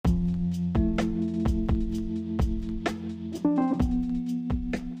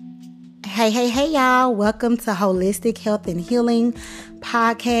Hey, y'all. Welcome to Holistic Health and Healing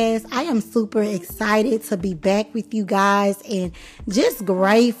Podcast. I am super excited to be back with you guys and just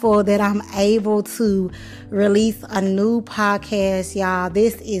grateful that I'm able to release a new podcast, y'all.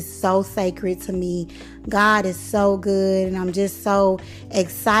 This is so sacred to me. God is so good, and I'm just so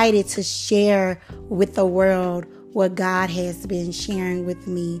excited to share with the world what God has been sharing with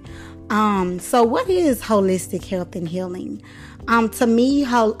me. So what is holistic health and healing? To me,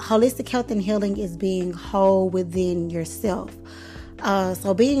 holistic health and healing is being whole within yourself.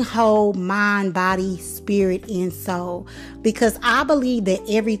 So being whole, mind, body, spirit, and soul. Because I believe that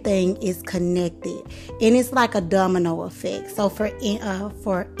everything is connected, and it's like a domino effect. So for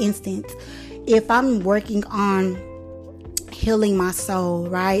instance, if I'm working on healing my soul,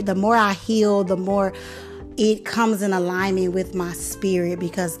 right? The more I heal, the more it comes in alignment with my spirit,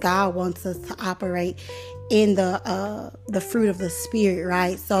 because God wants us to operate in the fruit of the spirit,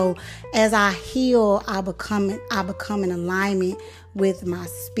 right? So as I heal, I become in alignment with my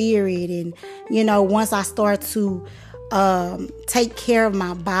spirit. And once I start to take care of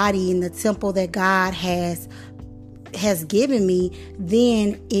my body in the temple that God has given me,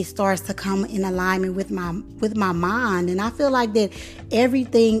 then it starts to come in alignment with my mind. And I feel like that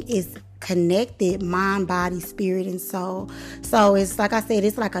everything is connected: mind, body, spirit, and soul. So it's like I said,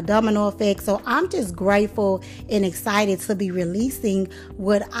 it's like a domino effect. So I'm just grateful and excited to be releasing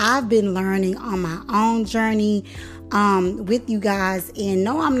what I've been learning on my own journey with you guys. And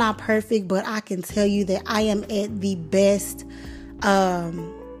no, I'm not perfect, but I can tell you that I am at the best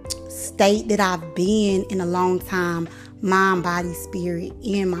state that I've been in a long time. Mind, body, spirit,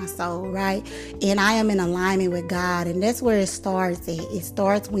 and my soul, right? And I am in alignment with God, and that's where it starts at. It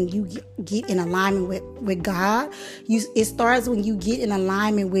starts when you get in alignment with God. It starts when you get in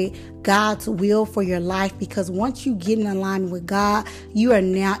alignment with God's will for your life, because once you get in alignment with God, you are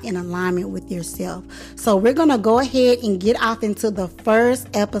now in alignment with yourself. So we're going to go ahead and get off into the first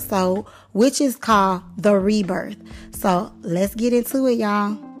episode, which is called The Rebirth. So let's get into it,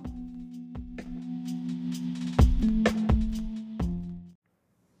 y'all.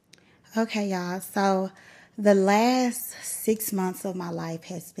 Okay, y'all. So the last 6 months of my life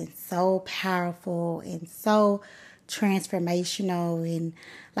has been so powerful and so transformational. And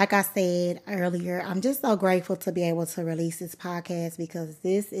like I said earlier, I'm just so grateful to be able to release this podcast, because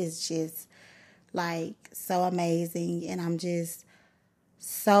this is just like so amazing. And I'm just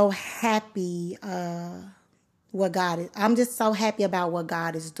so happy I'm just so happy about what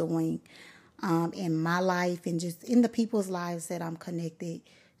God is doing in my life and just in the people's lives that I'm connected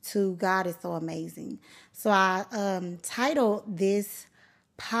to. God is so amazing. So I titled this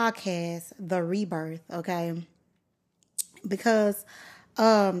podcast The Rebirth, okay? Because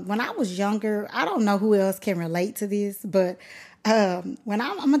when I was younger, I don't know who else can relate to this, but when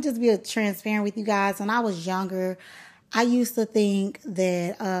I'm going to just be transparent with you guys. When I was younger, I used to think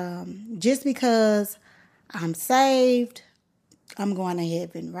that just because I'm saved, I'm going to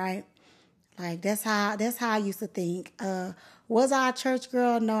heaven, right? Like that's how I used to think. Was I a church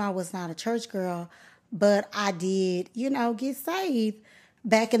girl? No, I was not a church girl, but I did, get saved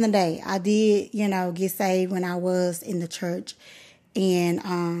back in the day. I did, get saved when I was in the church.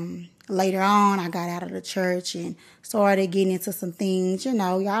 And later on, I got out of the church and started getting into some things.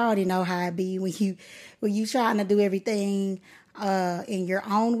 Y'all already know how it be when you trying to do everything in your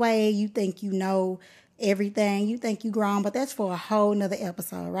own way. You think you know everything. You think you grown, but that's for a whole nother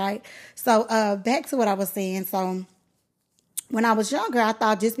episode, right? So back to what I was saying. So when I was younger, I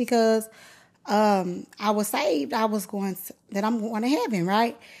thought just because I was saved, I'm going to heaven,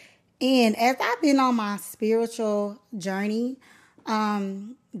 right? And as I've been on my spiritual journey,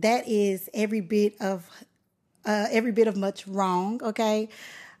 that is every bit of much wrong, okay?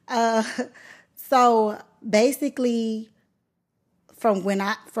 So basically, from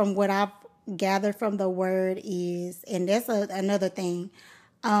what I've gathered from the word is, and that's another thing.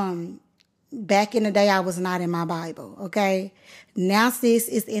 Back in the day, I was not in my Bible, okay? Now sis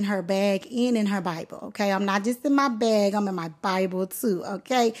is in her bag and in her Bible, okay? I'm not just in my bag, I'm in my Bible too,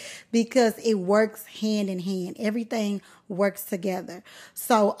 okay? Because it works hand in hand. Everything works together.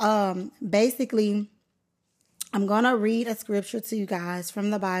 So basically, I'm going to read a scripture to you guys from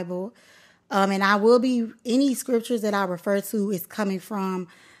the Bible. And any scriptures that I refer to is coming from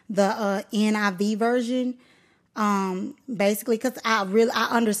the NIV version. Basically, because I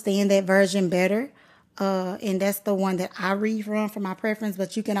understand that version better, and that's the one that I read from for my preference.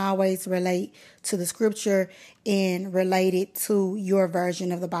 But you can always relate to the scripture and relate it to your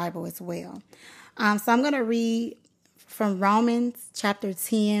version of the Bible as well. So I'm going to read from Romans chapter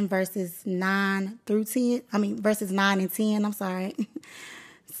 10, verses 9 and 10. I'm sorry.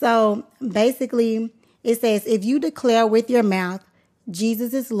 So basically, it says, if you declare with your mouth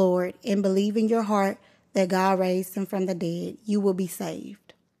Jesus is Lord and believe in your heart that God raised him from the dead, you will be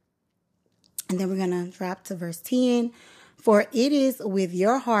saved. And then we're going to drop to verse 10. For it is with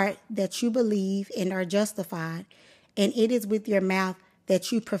your heart that you believe and are justified, and it is with your mouth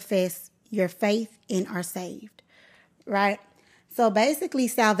that you profess your faith and are saved. Right? So basically,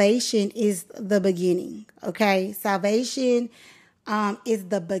 salvation is the beginning. Okay? Salvation is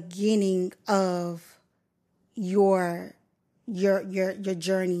the beginning of your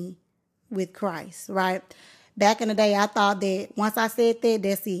journey with Christ, right? Back in the day, I thought that once I said that,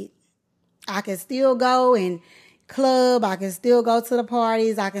 that's it. I can still go and club. I can still go to the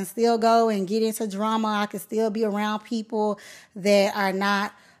parties. I can still go and get into drama. I can still be around people that are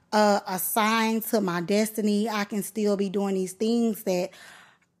not assigned to my destiny. I can still be doing these things that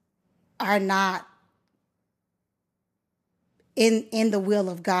are not in the will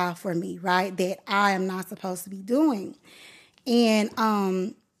of God for me, right? That I am not supposed to be doing. And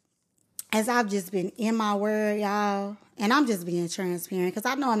as I've just been in my word, y'all, and I'm just being transparent because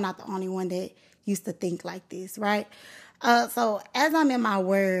I know I'm not the only one that used to think like this, right? So as I'm in my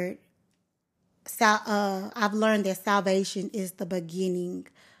word, I've learned that salvation is the beginning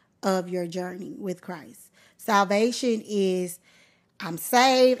of your journey with Christ. Salvation is, I'm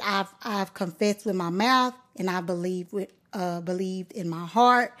saved. I've confessed with my mouth, and I believed in my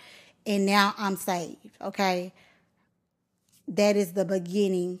heart, and now I'm saved. Okay, that is the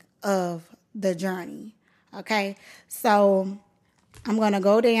beginning of the journey. Okay, so I'm gonna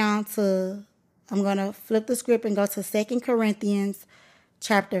flip the script and go to 2 Corinthians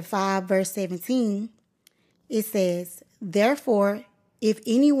chapter 5, verse 17. It says, Therefore, if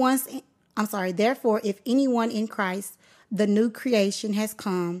anyone in Christ, the new creation has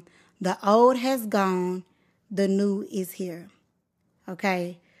come, the old has gone, the new is here.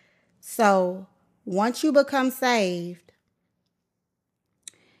 Okay? So, once you become saved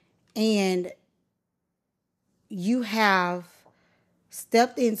and you have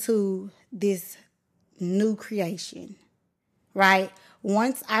stepped into this new creation, right?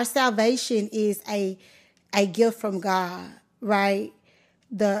 Once our salvation is a gift from God, right?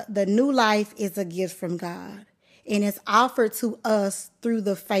 The new life is a gift from God, and it's offered to us through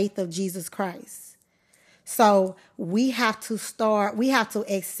the faith of Jesus Christ. So we have to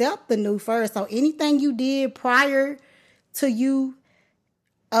accept the new first. So anything you did prior to you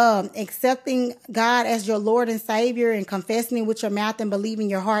accepting God as your Lord and Savior and confessing it with your mouth and believing in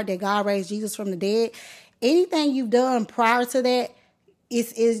your heart that God raised Jesus from the dead, anything you've done prior to that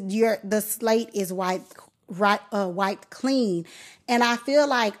the slate is wiped clean. And I feel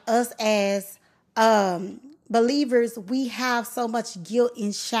like us as believers, we have so much guilt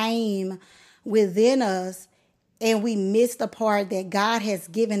and shame within us, and we miss the part that God has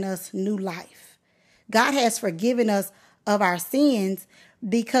given us new life. God has forgiven us of our sins,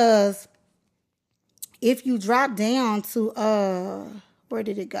 because if you drop down to where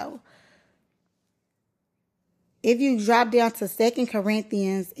did it go? If you drop down to 2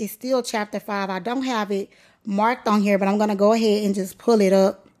 Corinthians, it's still chapter 5. I don't have it marked on here, but I'm going to go ahead and just pull it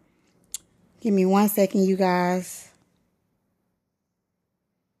up. Give me 1 second, you guys.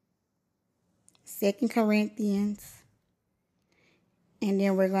 2 Corinthians. And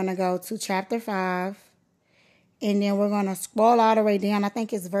then we're going to go to chapter 5. And then we're going to scroll all the way down. I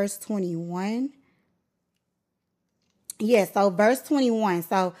think it's verse 21. Yes, so verse 21.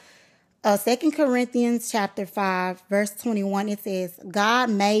 So 2 Corinthians chapter 5, verse 21, it says, God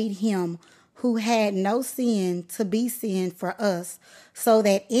made him who had no sin to be sin for us, so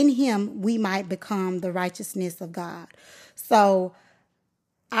that in him we might become the righteousness of God. So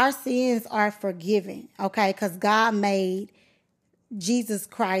our sins are forgiven, okay? Because God made Jesus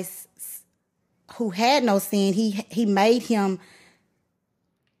Christ, who had no sin, he made him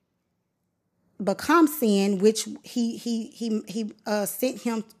become sin, which he sent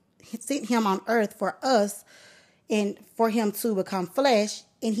him on earth for us and for him to become flesh,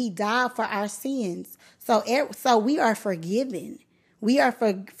 and he died for our sins. So we are forgiven. We are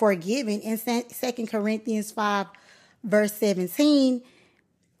forgiven. In 2 Corinthians 5, verse 17,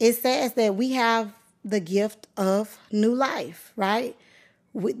 it says that we have the gift of new life, right?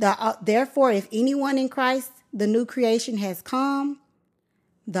 Therefore, if anyone in Christ, the new creation has come,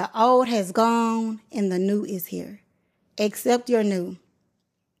 the old has gone, and the new is here. Accept your new.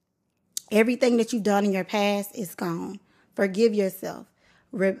 Everything that you've done in your past is gone. Forgive yourself.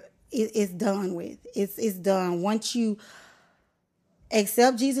 It's done with. It's done. Once you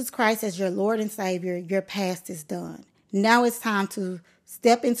accept Jesus Christ as your Lord and Savior, your past is done. Now it's time to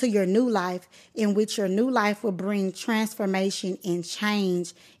Step into your new life, in which your new life will bring transformation and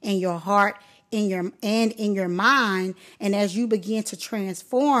change in your heart, in your mind. And as you begin to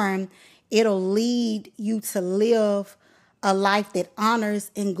transform, it'll lead you to live a life that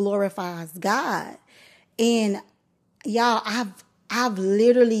honors and glorifies God. And y'all, I've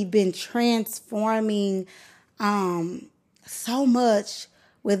literally been transforming so much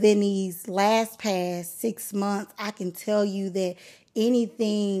within these past 6 months. I can tell you that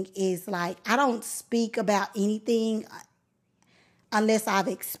anything is like, I don't speak about anything unless I've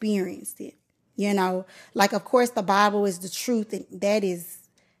experienced it. Like, of course, the Bible is the truth, and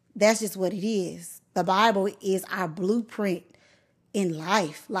that's just what it is. The Bible is our blueprint in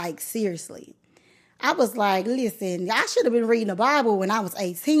life. Like, seriously. I was like, listen, I should have been reading the Bible when I was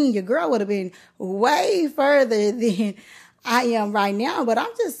 18. Your girl would have been way further than I am right now. But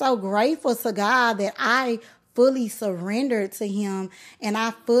I'm just so grateful to God that I fully surrendered to him, and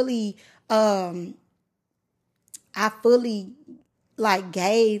I fully like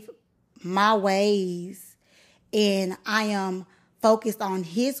gave my ways, and I am focused on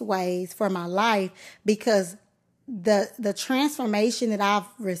his ways for my life, because the transformation that I've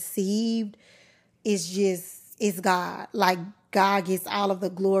received is God. Like, God gets all of the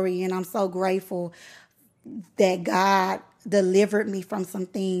glory, and I'm so grateful that God delivered me from some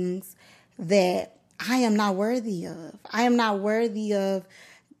things that I am not worthy of. I am not worthy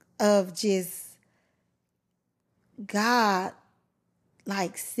of just God,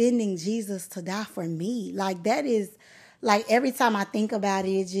 like, sending Jesus to die for me. Like, that is, like, every time I think about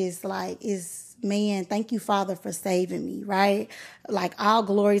it, it's just like, man, thank you, Father, for saving me, right? Like, all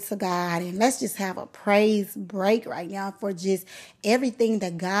glory to God. And let's just have a praise break right now for just everything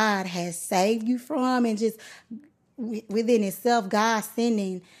that God has saved you from, and just within itself, God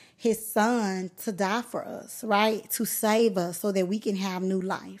sending his son to die for us, right? To save us so that we can have new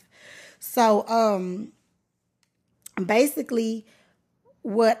life. So, basically,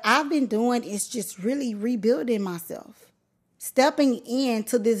 what I've been doing is just really rebuilding myself, stepping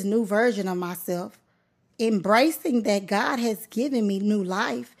into this new version of myself, embracing that God has given me new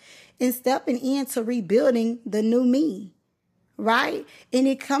life, and stepping into rebuilding the new me, right? And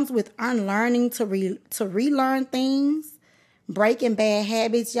it comes with unlearning to relearn things, breaking bad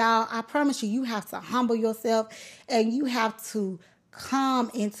habits. Y'all, I promise you, you have to humble yourself, and you have to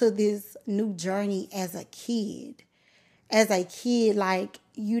come into this new journey as a kid. Like,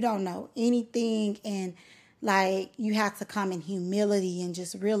 you don't know anything, and like, you have to come in humility and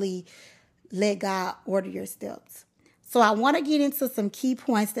just really let God order your steps. So I want to get into some key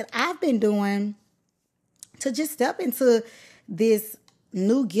points that I've been doing to just step into this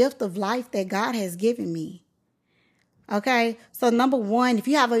new gift of life that God has given me. Okay, so number one, if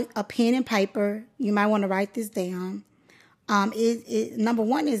you have a pen and paper, you might want to write this down. Number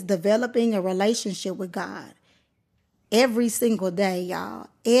one is developing a relationship with God. Every single day, y'all.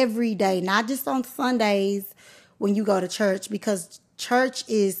 Every day. Not just on Sundays when you go to church, because church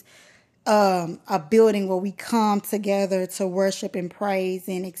is a building where we come together to worship and praise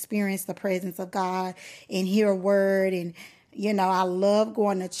and experience the presence of God and hear a word. And, I love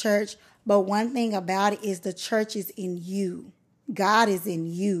going to church. But one thing about it is the church is in you. God is in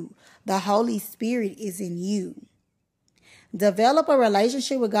you. The Holy Spirit is in you. Develop a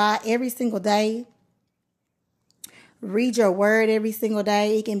relationship with God every single day. Read your word every single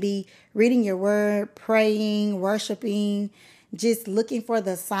day. It can be reading your word, praying, worshiping, just looking for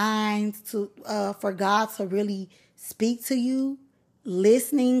the signs for God to really speak to you,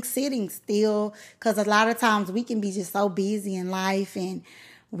 listening, sitting still. Because a lot of times we can be just so busy in life, and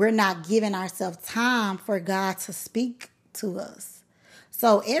we're not giving ourselves time for God to speak to us.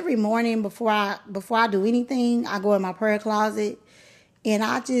 So every morning before I do anything, I go in my prayer closet, and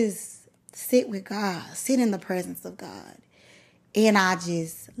I just sit with God, sit in the presence of God, and I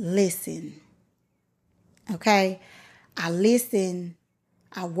just listen. Okay? I listen,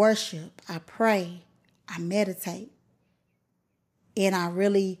 I worship, I pray, I meditate, and I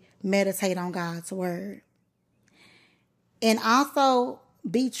really meditate on God's word. And also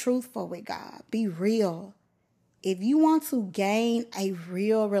be truthful with God, be real. If you want to gain a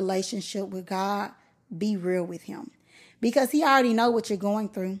real relationship with God, be real with him, because he already knows what you're going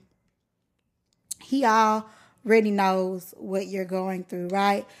through. He already knows what you're going through,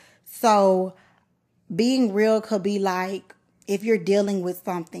 right? So being real could be like, if you're dealing with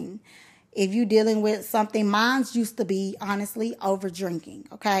something. If you're dealing with something, mine used to be, honestly, over drinking,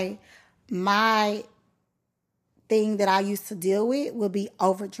 okay? My thing that I used to deal with would be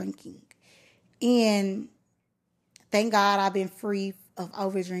over drinking. And thank God I've been free of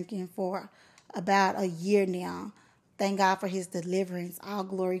over drinking for about a year now. thank God for his deliverance. All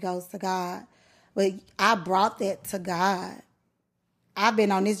glory goes to God. But I brought that to God. I've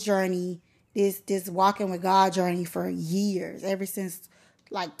been on this journey, this walking with God journey for years, ever since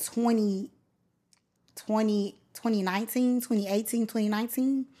like 2019, 2018,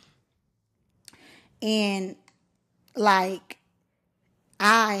 2019. And like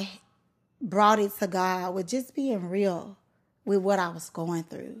I brought it to God with just being real with what I was going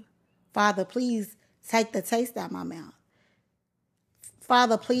through. Father, please take the taste out of my mouth.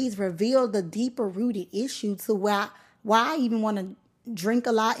 Father, please reveal the deeper rooted issue to why I even want to drink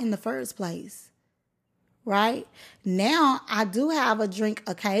a lot in the first place. Right? Now I do have a drink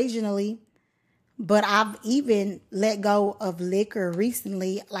occasionally, but I've even let go of liquor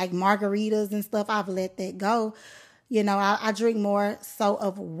recently, like margaritas and stuff. I've let that go. You know, I drink more so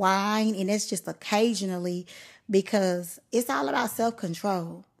of wine, and it's just occasionally because it's all about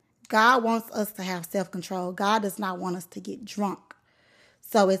self-control. God wants us to have self-control. God does not want us to get drunk.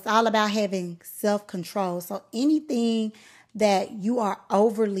 So it's all about having self-control. So anything that you are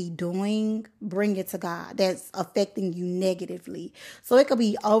overly doing, bring it to God. That's affecting you negatively. So it could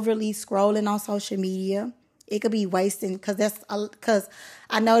be overly scrolling on social media. It could be wasting, because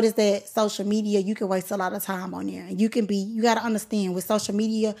I noticed that social media, you can waste a lot of time on there. And you got to understand with social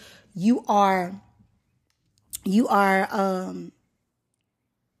media, you are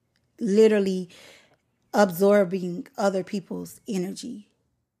literally absorbing other people's energy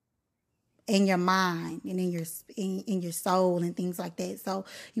in your mind and in your soul and things like that. So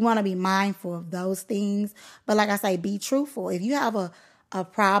you want to be mindful of those things. But like I say, be truthful. If you have a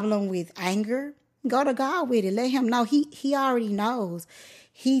problem with anger, go to God with it. Let him know. He already knows.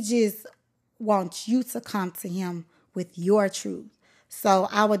 He just wants you to come to him with your truth. So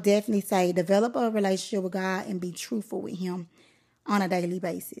I would definitely say develop a relationship with God and be truthful with him on a daily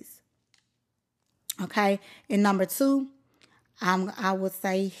basis. Okay. And number 2, I would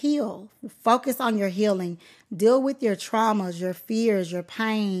say heal. Focus on your healing. Deal with your traumas, your fears, your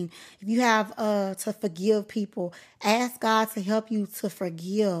pain. If you have to forgive people, ask God to help you to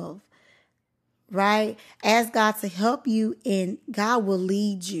forgive. Right? Ask God to help you, and God will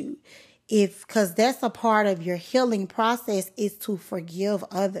lead you. Because that's a part of your healing process, is to forgive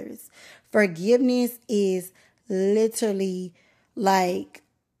others. Forgiveness is literally like,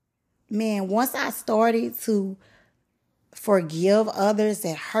 man, once I started to forgive others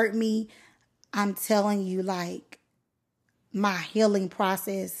that hurt me, I'm telling you, like, my healing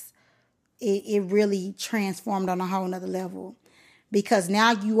process, it really transformed on a whole nother level. Because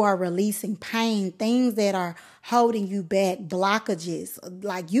now you are releasing pain, things that are holding you back, blockages.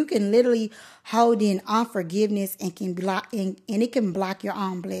 Like you can literally hold in unforgiveness and can block, and it can block your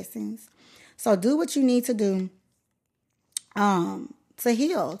own blessings. So do what you need to do to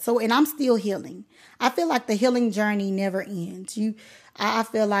heal. So, and I'm still healing. I feel like the healing journey never ends. I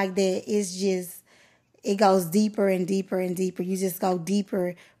feel like that it's just, it goes deeper and deeper and deeper. You just go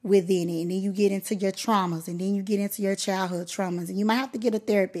deeper within it. And then you get into your traumas, and then you get into your childhood traumas. And you might have to get a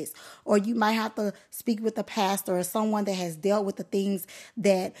therapist, or you might have to speak with a pastor or someone that has dealt with the things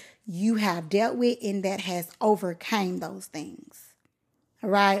that you have dealt with and that has overcame those things. All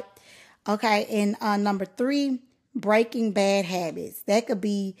right. Okay. And number 3, breaking bad habits. That could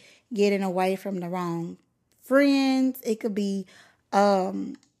be getting away from the wrong friends. It could be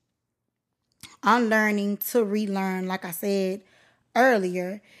unlearning to relearn, like I said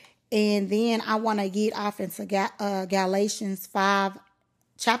earlier. And then I want to get off into Galatians 5,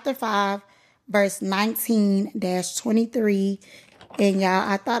 chapter 5, verse 19-23. And y'all,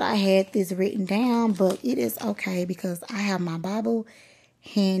 I thought I had this written down, but it is okay because I have my Bible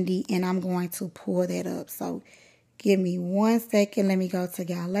handy and I'm going to pull that up. So give me 1 second. Let me go to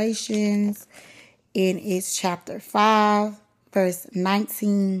Galatians, and it's chapter 5, verse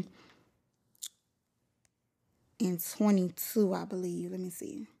 19 and 22, I believe. Let me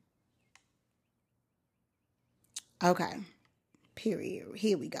see. Okay. Period.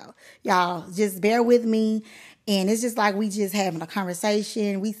 Here we go. Y'all, just bear with me. And it's just like we just having a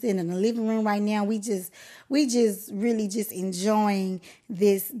conversation. We sitting in the living room right now. We just really just enjoying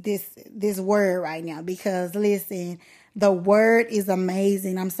this word right now. Because listen, the word is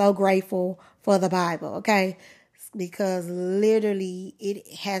amazing. I'm so grateful for the Bible, okay? Because literally it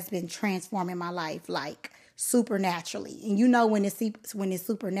has been transforming my life like supernaturally. And you know when it's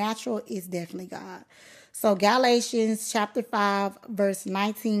supernatural, it's definitely God. So Galatians chapter 5, verse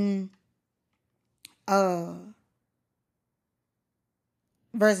 19,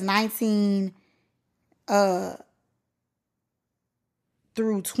 verse 19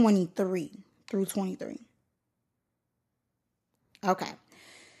 through 23. Okay.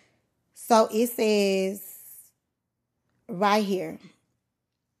 So it says, right here.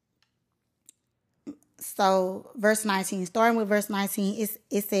 So, verse 19, starting with verse 19,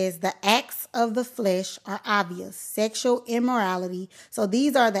 it says, the acts of the flesh are obvious. Sexual immorality. So,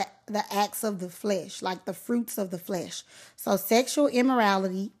 these are the acts of the flesh, like the fruits of the flesh. So, sexual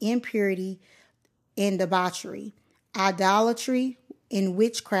immorality, impurity, and debauchery, idolatry and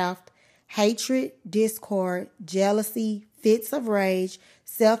witchcraft, hatred, discord, jealousy, fits of rage,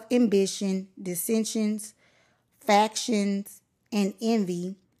 self-ambition, dissensions, factions, and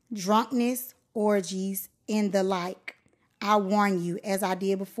envy, drunkenness, orgies, and the like. I warn you, as I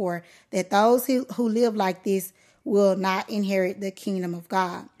did before, that those who live like this will not inherit the kingdom of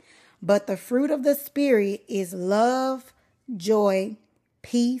God. But the fruit of the Spirit is love, joy,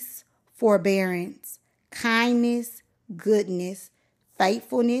 peace, forbearance, kindness, goodness,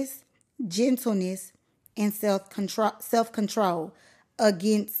 faithfulness, gentleness, and self-control.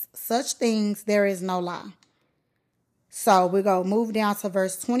 Against such things there is no law. So we're going to move down to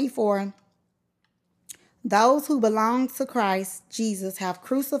verse 24. Those who belong to Christ Jesus have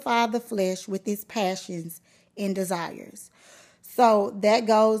crucified the flesh with its passions and desires. So that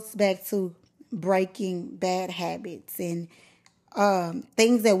goes back to breaking bad habits and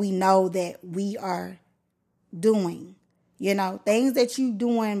things that we know that we are doing. You know, things that you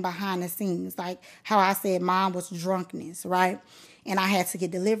doing behind the scenes, like how I said mine was drunkenness, right? And I had to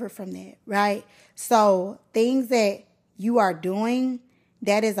get delivered from that, right? So things that you are doing,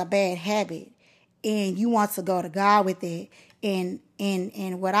 that is a bad habit. And you want to go to God with it. And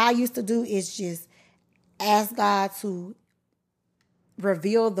what I used to do is just ask God to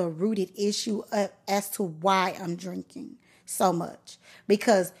reveal the rooted issue as to why I'm drinking so much.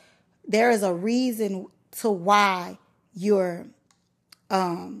 Because there is a reason to why you're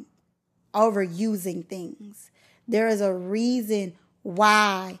overusing things. There is a reason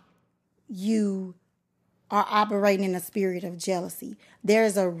why you are operating in a spirit of jealousy. There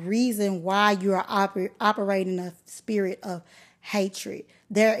is a reason why you are operating in a spirit of hatred.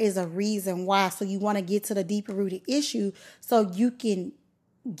 There is a reason why. So you want to get to the deeper rooted issue so you can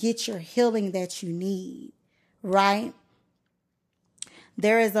get your healing that you need, right?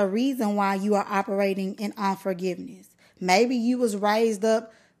 There is a reason why you are operating in unforgiveness. Maybe you was raised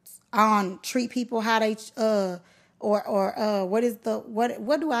up on treat people how they what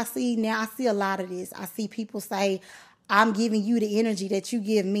do I see now? I see a lot of this. I see people say, I'm giving you the energy that you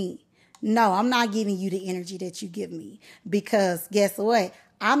give me. No, I'm not giving you the energy that you give me, because guess what?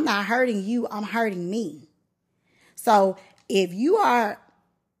 I'm not hurting you. I'm hurting me. So if you are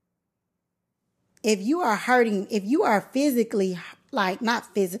physically, like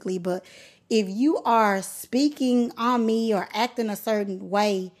not physically, but if you are speaking on me or acting a certain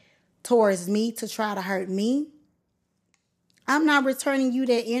way towards me to try to hurt me, I'm not returning you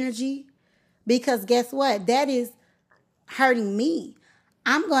that energy, because guess what? That is hurting me.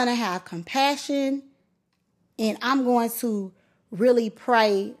 I'm going to have compassion and I'm going to really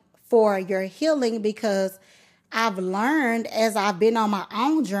pray for your healing, because I've learned, as I've been on my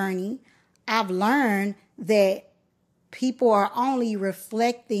own journey, I've learned that people are only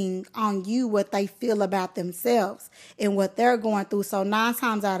reflecting on you what they feel about themselves and what they're going through. So 9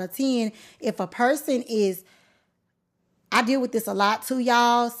 times out of 10, if a person is, I deal with this a lot too,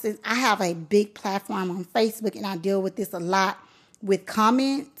 y'all, since I have a big platform on Facebook, and I deal with this a lot with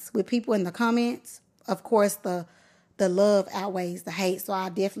comments, with people in the comments. Of course, the love outweighs the hate, so I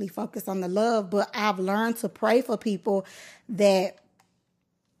definitely focus on the love. But I've learned to pray for people that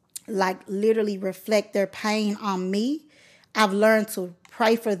like literally reflect their pain on me. I've learned to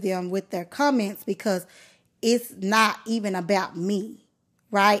pray for them with their comments, because it's not even about me,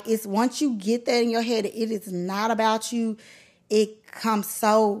 right? It's once you get that in your head, it is not about you. It comes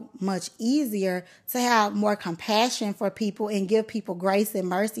so much easier to have more compassion for people and give people grace and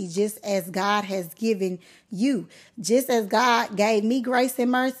mercy, just as God has given you. Just as God gave me grace and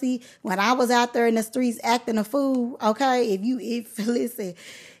mercy when I was out there in the streets acting a fool. Okay, listen,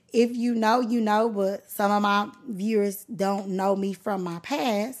 if you know, you know, but some of my viewers don't know me from my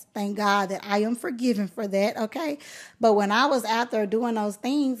past. Thank God that I am forgiven for that, okay? But when I was out there doing those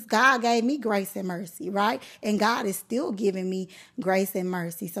things, God gave me grace and mercy, right? And God is still giving me grace and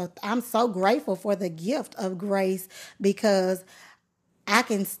mercy. So I'm so grateful for the gift of grace, because I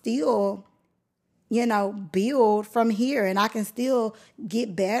can still, build from here, and I can still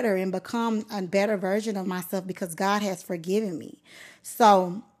get better and become a better version of myself, because God has forgiven me.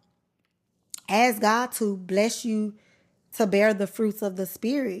 So ask God to bless you to bear the fruits of the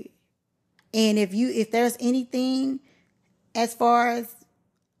Spirit. And if there's anything as far as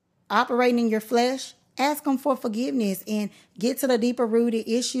operating in your flesh, ask Him for forgiveness and get to the deeper rooted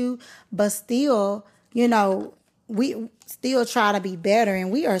issue. But still, we still try to be better,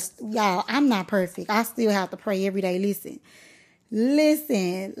 and we are, y'all, I'm not perfect. I still have to pray every day.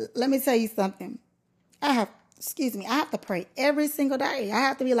 Listen, let me tell you something. I have to pray every single day. I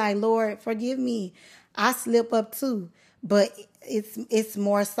have to be like, Lord, forgive me. I slip up too. But it's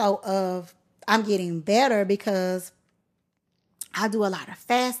more so of I'm getting better because I do a lot of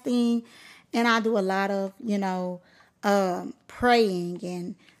fasting and I do a lot of, praying,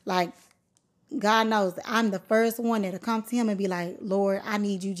 and like God knows I'm the first one that'll come to him and be like, Lord, I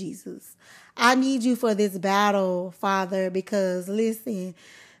need you, Jesus. I need you for this battle, Father, because listen,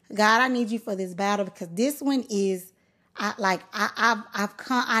 God, I need you for this battle because this one is,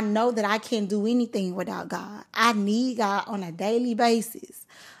 I know that I can't do anything without God. I need God on a daily basis.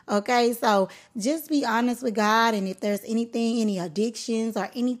 Okay, so just be honest with God, and if there's any addictions or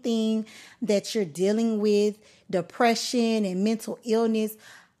anything that you're dealing with, depression and mental illness,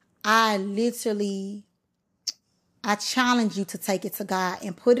 I challenge you to take it to God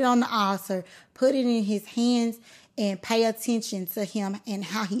and put it on the altar, put it in his hands, and pay attention to him and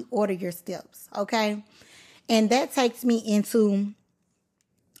how he order your steps. Okay. And that takes me into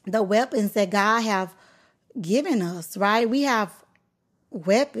the weapons that God have given us, right? We have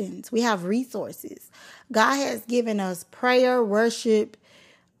weapons. We have resources. God has given us prayer, worship,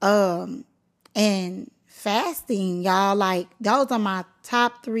 and fasting, y'all. Like, those are my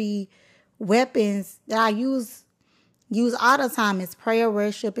top 3 weapons that I use all the time, is prayer,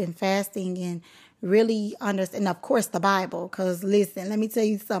 worship, and fasting, and really understand, of course, the Bible. Because listen, let me tell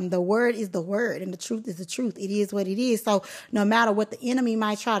you something. The word is the word, and the truth is the truth. It is what it is. So no matter what the enemy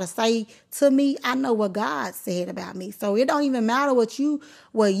might try to say to me, I know what God said about me. So it don't even matter what you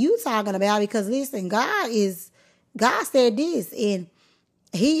talking about, because listen, God said this, and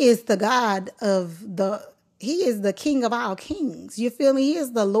he is the He is the King of all kings. You feel me? He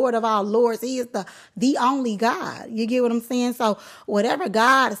is the Lord of all lords. He is the only God. You get what I'm saying? So whatever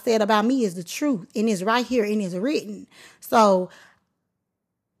God said about me is the truth, and it's right here and it's written. So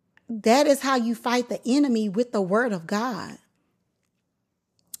that is how you fight the enemy, with the word of God,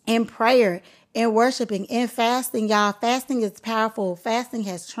 and prayer, and worshiping, and fasting. Y'all, fasting is powerful. Fasting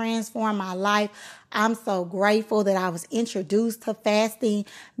has transformed my life. I'm so grateful that I was introduced to fasting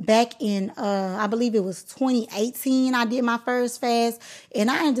back in, I believe it was 2018. I did my first fast, and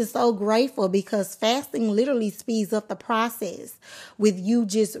I am just so grateful because fasting literally speeds up the process with you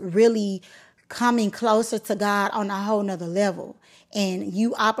just really coming closer to God on a whole nother level, and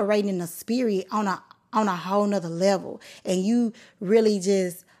you operating in the spirit on a whole nother level, and you really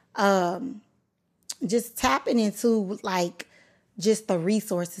just tapping into like just the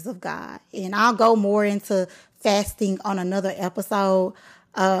resources of God. And I'll go more into fasting on another episode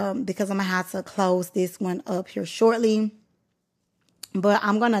because I'm gonna have to close this one up here shortly. But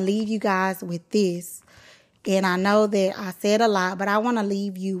I'm gonna leave you guys with this. And I know that I said a lot, but I want to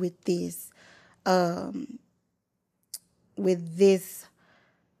leave you with this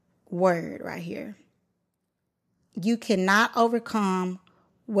word right here. You cannot overcome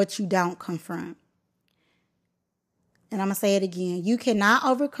what you don't confront. And I'm going to say it again. You cannot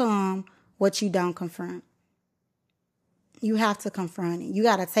overcome what you don't confront. You have to confront it. You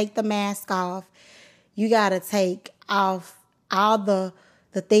got to take the mask off. You got to take off all the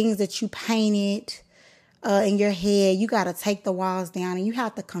things that you painted in your head. You got to take the walls down, and you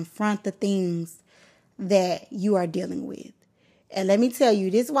have to confront the things that you are dealing with. And let me tell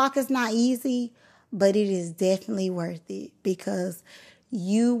you, this walk is not easy, but it is definitely worth it, because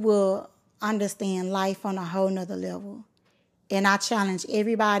you will understand life on a whole nother level. And I challenge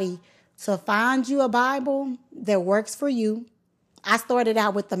everybody to find you a Bible that works for you. I started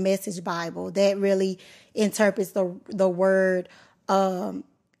out with the Message Bible that really interprets the word on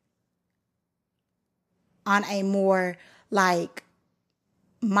a more like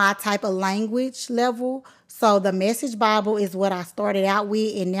my type of language level. So the Message Bible is what I started out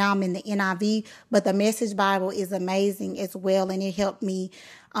with, and now I'm in the NIV. But the Message Bible is amazing as well, and it helped me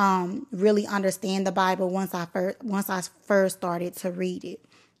really understand the Bible once I first started to read it.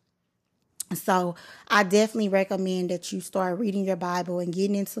 So I definitely recommend that you start reading your Bible and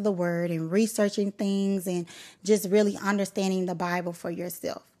getting into the Word and researching things and just really understanding the Bible for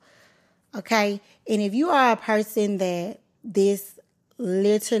yourself. Okay, and if you are a person that this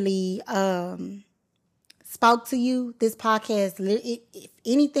literally spoke to you, this podcast, if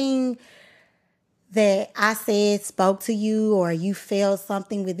anything that I said spoke to you, or you felt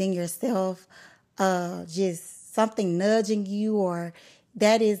something within yourself, just something nudging you, or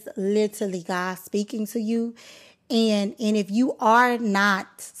that is literally God speaking to you. And if you are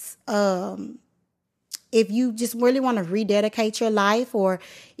not if you just really want to rededicate your life, or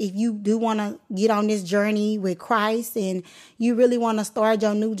if you do want to get on this journey with Christ and you really want to start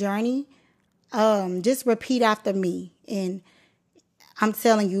your new journey, just repeat after me. And I'm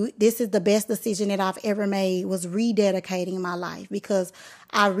telling you, this is the best decision that I've ever made, was rededicating my life, because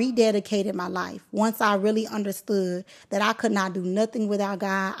I rededicated my life once I really understood that I could not do nothing without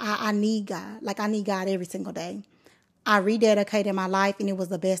God. I need God. Like, I need God every single day. I rededicated my life, and it was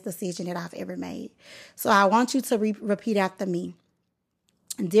the best decision that I've ever made. So I want you to repeat after me.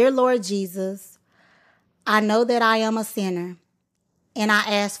 Dear Lord Jesus, I know that I am a sinner, and I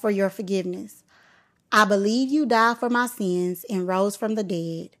ask for your forgiveness. I believe you died for my sins and rose from the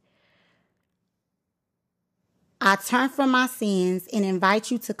dead. I turn from my sins and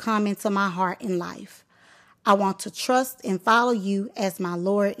invite you to come into my heart and life. I want to trust and follow you as my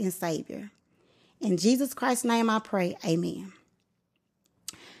Lord and Savior. In Jesus Christ's name I pray, amen.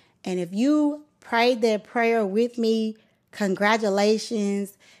 And if you prayed that prayer with me,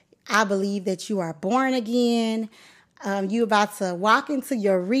 congratulations. I believe that you are born again. You're about to walk into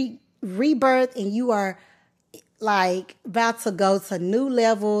your rebirth, and you are like about to go to new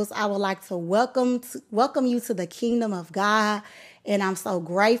levels. I would like to welcome you to the kingdom of God. And I'm so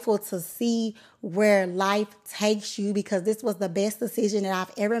grateful to see where life takes you, because this was the best decision that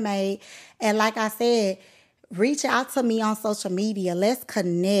I've ever made. And like I said, reach out to me on social media. Let's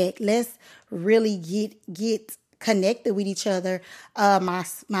connect. Let's really get connected with each other. My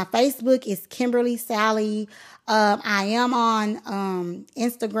Facebook is Kimberly Sally. I am on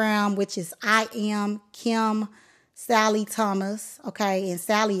Instagram, which is I am Kim Sally Thomas. Okay, and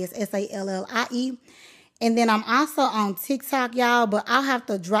Sally is Sallie. And then I'm also on TikTok, y'all, but I'll have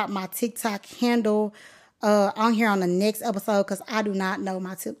to drop my TikTok handle on here on the next episode, because I do not know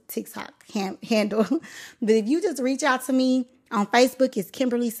my TikTok handle. But if you just reach out to me on Facebook, it's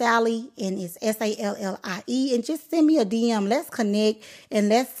Kimberly Sally, and it's Sallie, and just send me a DM. Let's connect and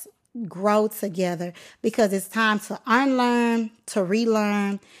let's grow together, because it's time to unlearn, to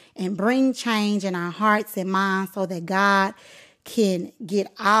relearn, and bring change in our hearts and minds, so that God can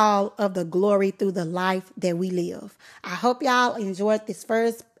get all of the glory through the life that we live. I hope y'all enjoyed this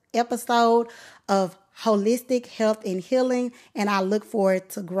first episode of Holistic Health and Healing, and I look forward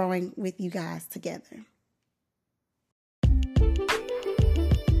to growing with you guys together.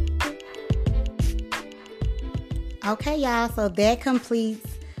 Okay, y'all, so that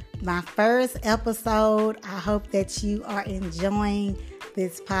completes my first episode. I hope that you are enjoying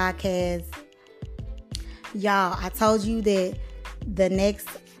this podcast. Y'all, I told you that the next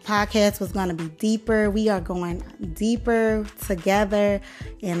podcast was going to be deeper. We are going deeper together.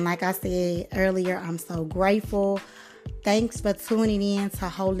 And like I said earlier, I'm so grateful. Thanks for tuning in to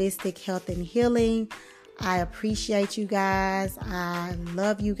Holistic Health and Healing. I appreciate you guys. I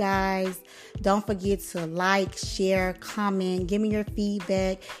love you guys. Don't forget to like, share, comment, give me your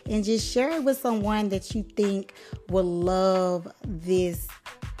feedback, and just share it with someone that you think will love this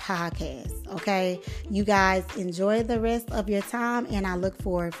podcast. Okay, you guys enjoy the rest of your time, and I look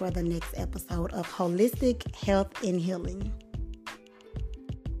forward for the next episode of Holistic Health and Healing.